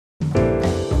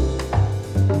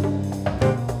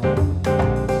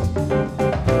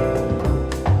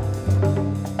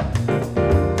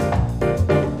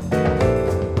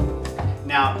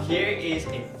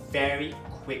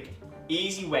quick,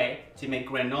 easy way to make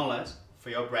granolas for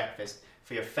your breakfast,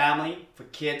 for your family, for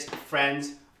kids,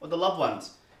 friends, or the loved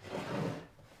ones.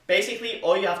 Basically,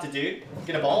 all you have to do,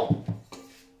 get a bowl.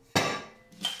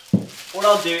 What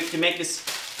I'll do to make this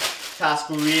task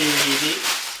really easy,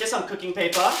 get some cooking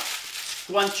paper,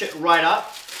 scrunch it right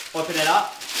up, open it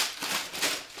up,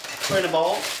 put it in a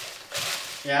bowl,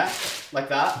 yeah, like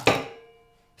that.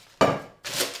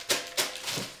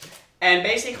 And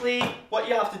basically, what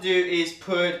you have to do is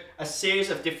put a series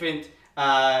of different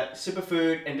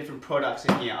superfood and different products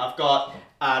in here. I've got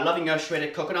Loving Earth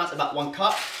shredded coconuts, about 1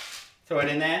 cup, throw it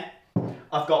in there.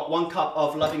 I've got 1 cup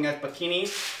of Loving Earth bikinis,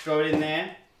 throw it in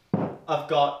there. I've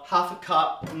got half a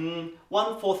cup,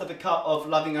 1/4 of a cup of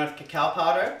Loving Earth cacao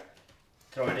powder,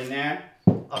 throw it in there.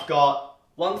 I've got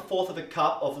 1/4 of a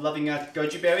cup of Loving Earth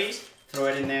goji berries, throw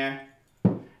it in there.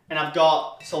 And I've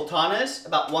got sultanas,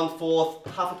 about 1/4,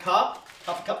 half a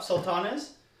cup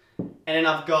sultanas. And then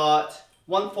I've got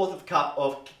 1/4 of a cup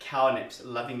of cacao nips,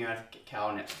 Loving Earth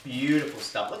cacao nips. Beautiful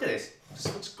stuff. Look at this. This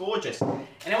looks gorgeous. And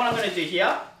then what I'm going to do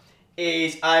here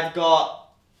is I've got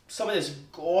some of this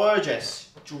gorgeous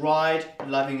dried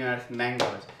Loving Earth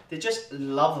mangoes. They're just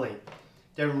lovely.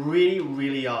 They really,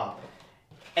 really are.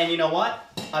 And you know what?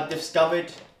 I've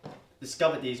discovered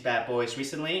these bad boys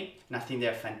recently, and I think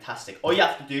they're fantastic. All you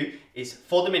have to do is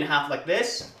fold them in half like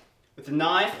this with a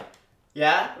knife.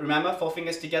 Yeah, remember, 4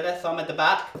 fingers together, thumb at the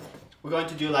back. We're going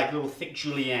to do like little thick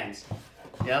juliennes.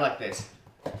 Yeah, like this.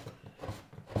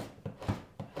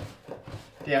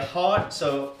 They're hard,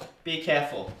 so be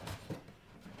careful.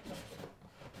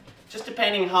 Just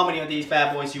depending on how many of these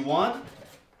bad boys you want.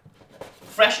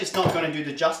 Fresh is not going to do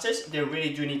the justice. They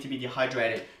really do need to be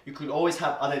dehydrated. You could always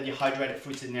have other dehydrated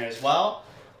fruits in there as well.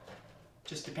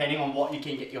 Just depending on what you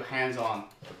can get your hands on.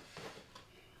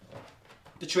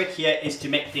 The trick here is to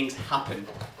make things happen.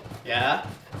 Yeah?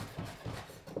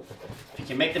 If you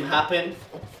can make them happen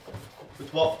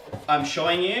with what I'm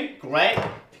showing you, great.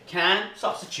 If you can,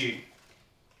 substitute.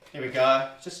 Here we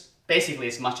go. Just basically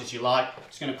as much as you like.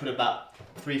 Just going to put about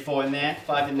 3, 4 in there,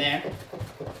 5 in there.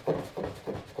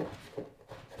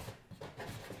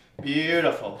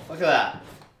 Beautiful. Look at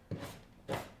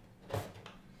that.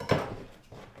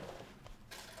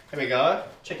 Here we go.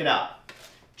 Check it out.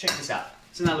 Check this out.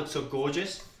 Doesn't that look so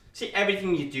gorgeous? See,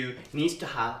 everything you do needs to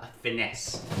have a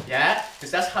finesse. Yeah?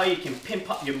 Because that's how you can pimp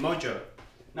up your mojo.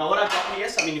 Now what I've got here,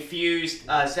 some infused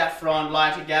saffron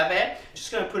light agave.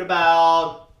 Just going to put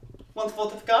about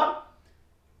 1/4 of a cup.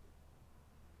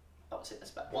 That's it.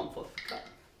 That's about 1/4 of a cup.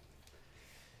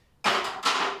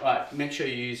 Right. Make sure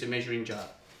you use a measuring jar.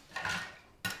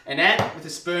 And then with a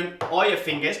spoon or your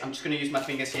fingers, I'm just going to use my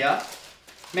fingers here.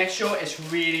 Make sure it's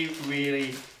really,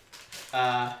 really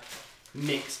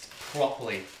mixed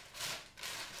properly.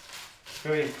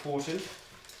 Very important.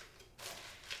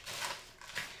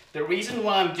 The reason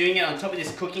why I'm doing it on top of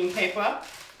this cooking paper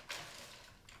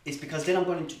is because then I'm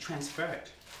going to transfer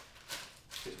it.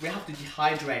 We have to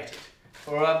dehydrate it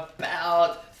for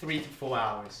about 3 to 4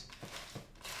 hours.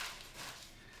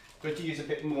 Going to use a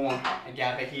bit more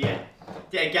agave here.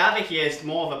 The agave here is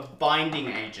more of a binding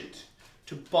agent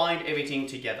to bind everything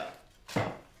together.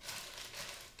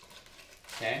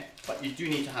 Okay, but you do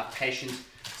need to have patience.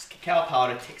 This cacao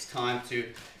powder takes time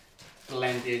to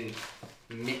blend in,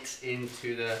 mix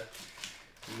into the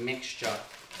mixture.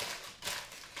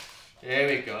 There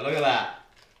we go, look at that.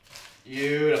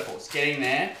 Beautiful, it's getting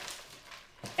there.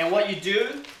 And what you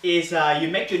do is you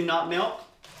make your nut milk,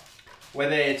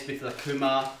 whether it's with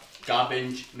curcuma,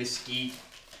 garbage, mesquite,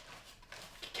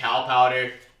 cacao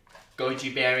powder,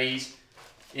 goji berries,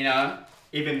 you know,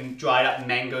 even dried up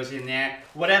mangoes in there,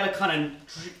 whatever kind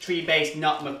of tree-based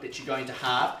nut milk that you're going to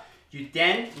have, you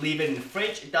then leave it in the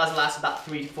fridge. It does last about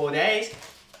 3 to 4 days,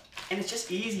 and it's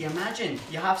just easy. Imagine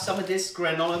you have some of this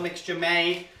granola mixture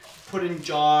made, put in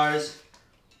jars,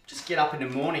 just get up in the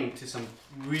morning to some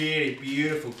really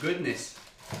beautiful goodness,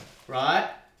 right?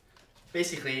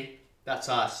 Basically, that's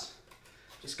us.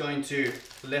 Just going to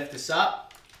lift this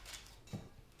up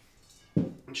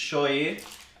and show you.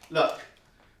 Look,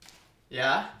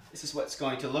 yeah, this is what it's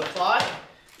going to look like.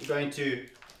 We're going to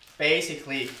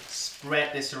basically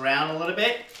spread this around a little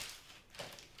bit.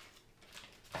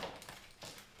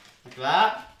 Like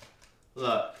that.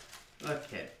 Look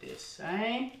at this,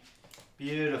 eh?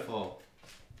 Beautiful.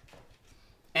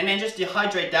 And then just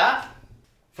dehydrate that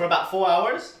for about 4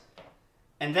 hours.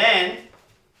 And then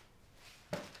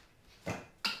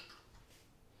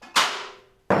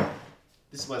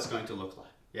this is what it's going to look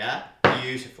like. Yeah?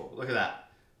 Beautiful. Look at that.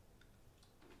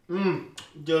 Mmm.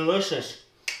 Delicious.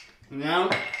 Now,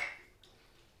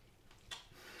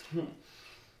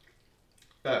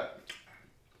 look.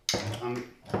 I'm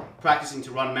practicing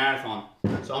to run marathon.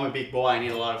 So I'm a big boy, I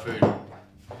need a lot of food.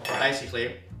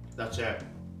 Basically, that's it.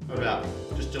 Look at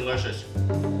that, just delicious.